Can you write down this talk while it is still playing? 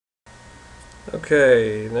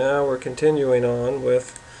Okay, now we're continuing on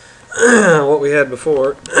with what we had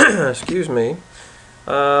before. Excuse me.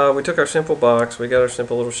 We took our simple box, we got our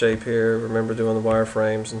simple little shape here. Remember doing the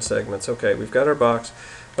wireframes and segments. Okay, we've got our box.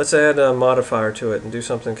 Let's add a modifier to it and do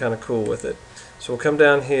something kind of cool with it. So we'll come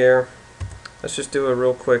down here. Let's just do a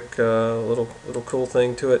real quick little cool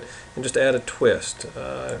thing to it and just add a twist.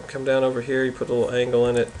 Come down over here, you put a little angle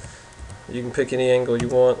in it. You can pick any angle you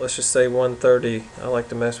want. Let's just say 130. I like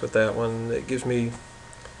to mess with that one. It gives me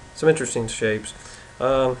some interesting shapes.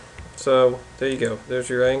 So there you go. There's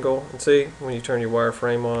your angle. And see, when you turn your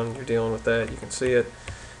wireframe on, you're dealing with that. You can see it.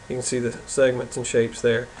 You can see the segments and shapes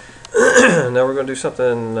there. Now we're going to do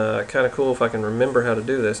something kind of cool if I can remember how to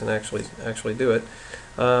do this and actually do it.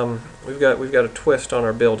 We've got a twist on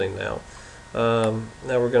our building now. Now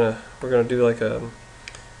we're gonna do like a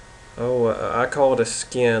I call it a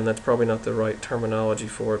skin. That's probably not the right terminology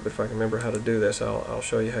for it, but if I can remember how to do this, I'll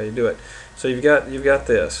show you how you do it. So you've got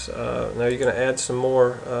this. Now you're going to add some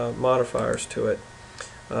more modifiers to it.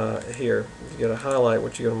 Here, you got to highlight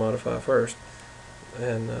what you're going to modify first,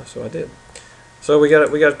 and so I did. So we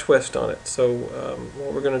got a twist on it. So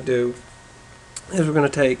what we're going to do is we're going to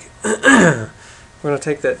take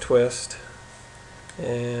that twist,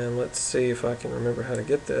 and let's see if I can remember how to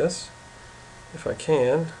get this. If I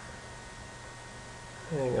can.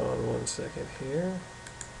 Hang on one second here.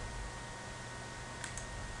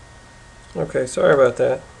 Okay, sorry about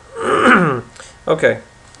that. Okay,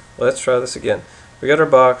 let's try this again. We got our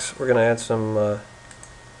box. We're going to add some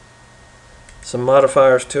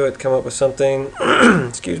modifiers to it. Come up with something.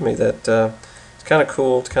 Excuse me. That it's kind of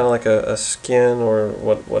cool. It's kind of like a skin, or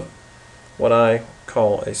what I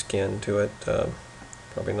call a skin to it.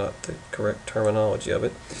 Probably not the correct terminology of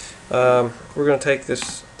it. We're going to take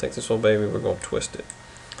this little baby. We're going to twist it.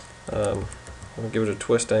 I'm going to give it a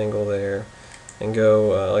twist angle there, and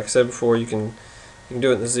go. Like I said before, you can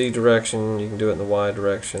do it in the Z direction. You can do it in the Y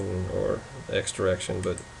direction or X direction.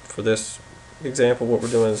 But for this example, what we're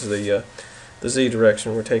doing is the Z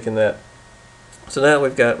direction. We're taking that. So now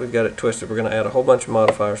we've got it twisted. We're going to add a whole bunch of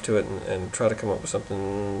modifiers to it and try to come up with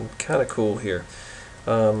something kind of cool here.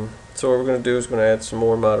 So what we're going to do is we're going to add some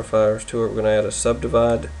more modifiers to it. We're going to add a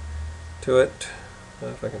subdivide to it,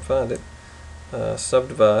 if I can find it.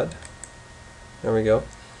 Subdivide. There we go.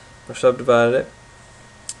 We've subdivided it.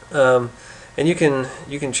 And you can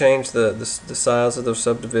change the size of those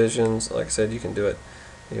subdivisions. Like I said, you can do it,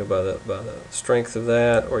 by the strength of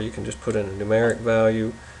that, or you can just put in a numeric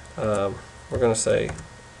value. We're going to say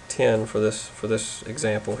 10 for this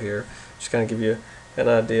example here. Just kind of give you an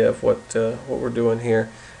idea of what we're doing here,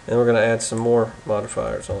 and we're going to add some more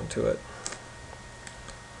modifiers onto it.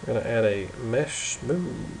 We're going to add a mesh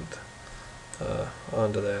smooth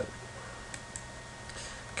onto that.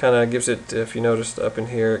 Kind of gives it, if you noticed up in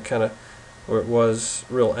here, it kind of, where it was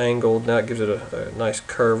real angled, now it gives it a nice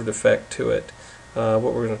curved effect to it. What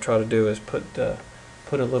we're going to try to do is put a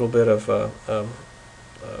little bit of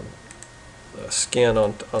skin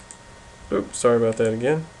on. Oops, sorry about that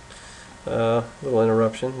again. Little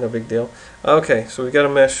interruption, no big deal. Okay, so we've got a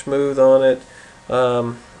mesh smooth on it.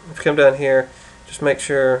 If you come down here, just make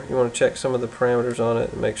sure you want to check some of the parameters on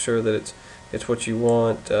it and make sure that it's what you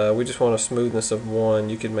want. We just want a smoothness of 1.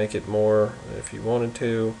 You could make it more if you wanted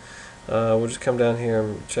to. We'll just come down here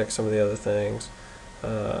and check some of the other things.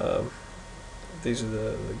 These are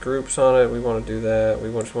the groups on it. We want to do that.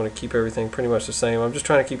 We just want to keep everything pretty much the same. I'm just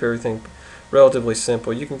trying to keep everything relatively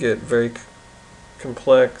simple. You can get very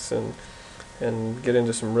complex and get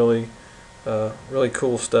into some really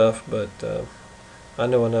cool stuff, but I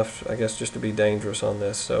know enough, I guess, just to be dangerous on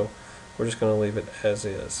this, so we're just going to leave it as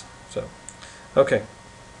is. So okay,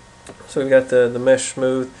 so we've got the mesh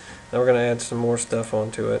smooth. Now we're going to add some more stuff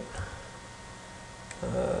onto it.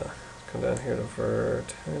 Come down here to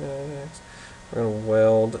vertex. We're going to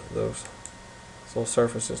weld those little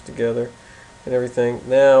surfaces together and everything.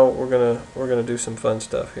 Now we're gonna do some fun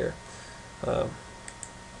stuff here. We're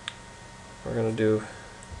going to do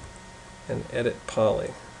an edit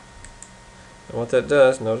poly. And what that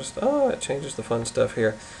does, notice, it changes the fun stuff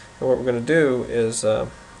here. And what we're going to do is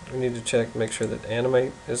we need to make sure that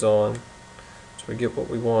animate is on, so we get what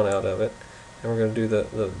we want out of it. And we're going to do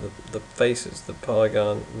the faces, the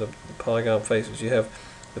polygon faces. You have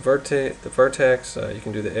the vertex. You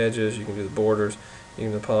can do the edges. You can do the borders. You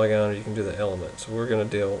can do the polygon, or you can do the element. So we're going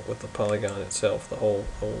to deal with the polygon itself, the whole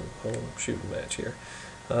shooting match here.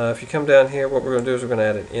 If you come down here, what we're going to do is we're going to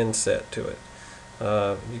add an inset to it.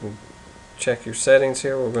 You can check your settings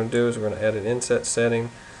here. What we're going to do is we're going to add an inset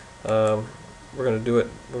setting. We're going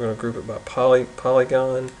to group it by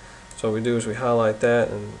polygon. So what we do is we highlight that,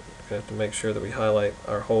 and we have to make sure that we highlight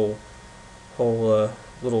our whole whole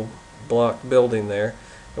little block building there.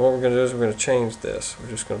 And what we're going to do is we're going to change this. We're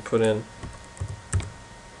just going to put in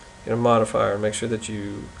a modifier and make sure that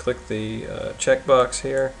you click the checkbox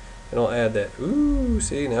here, and it'll add that. Ooh,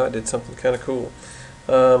 see, now it did something kind of cool.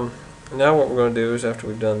 Now what we're going to do is, after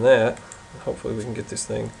we've done that, hopefully we can get this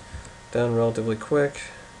thing done relatively quick,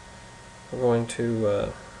 we're going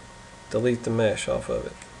to delete the mesh off of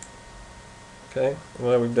it. Okay,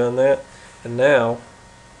 well, we've done that, and now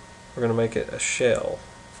we're going to make it a shell.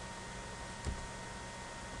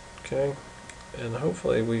 Okay, and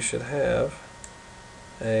hopefully we should have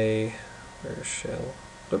a, where's shell?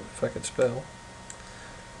 Oop, if I could spell.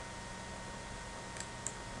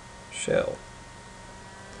 Shell.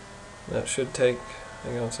 That should take,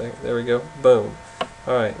 hang on a second, there we go, boom.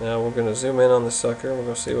 Alright, now we're going to zoom in on the sucker and we're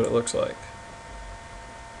going to see what it looks like.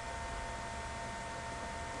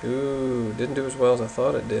 Ooh, didn't do as well as I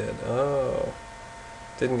thought it did. Oh,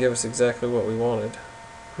 didn't give us exactly what we wanted.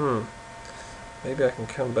 Maybe I can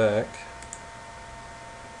come back.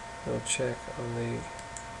 I'll check on the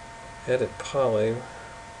edit poly.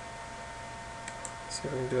 See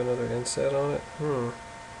if we can do another inset on it.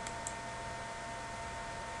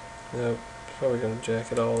 Nope, probably going to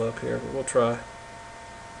jack it all up here, but we'll try.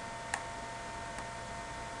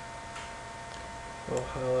 We'll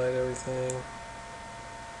highlight everything.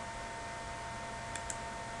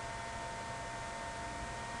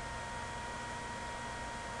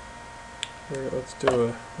 Here, let's do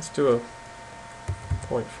a 0.5.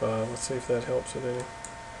 Let's see if that helps it any.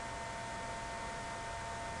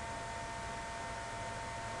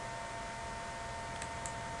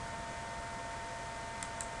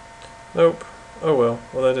 Nope. Oh well.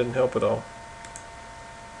 Well, that didn't help at all.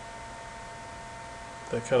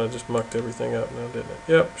 That kind of just mucked everything up now, didn't it?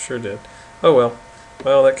 Yep, sure did. Oh well.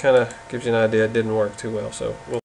 Well, that kind of gives you an idea. It didn't work too well, so we'll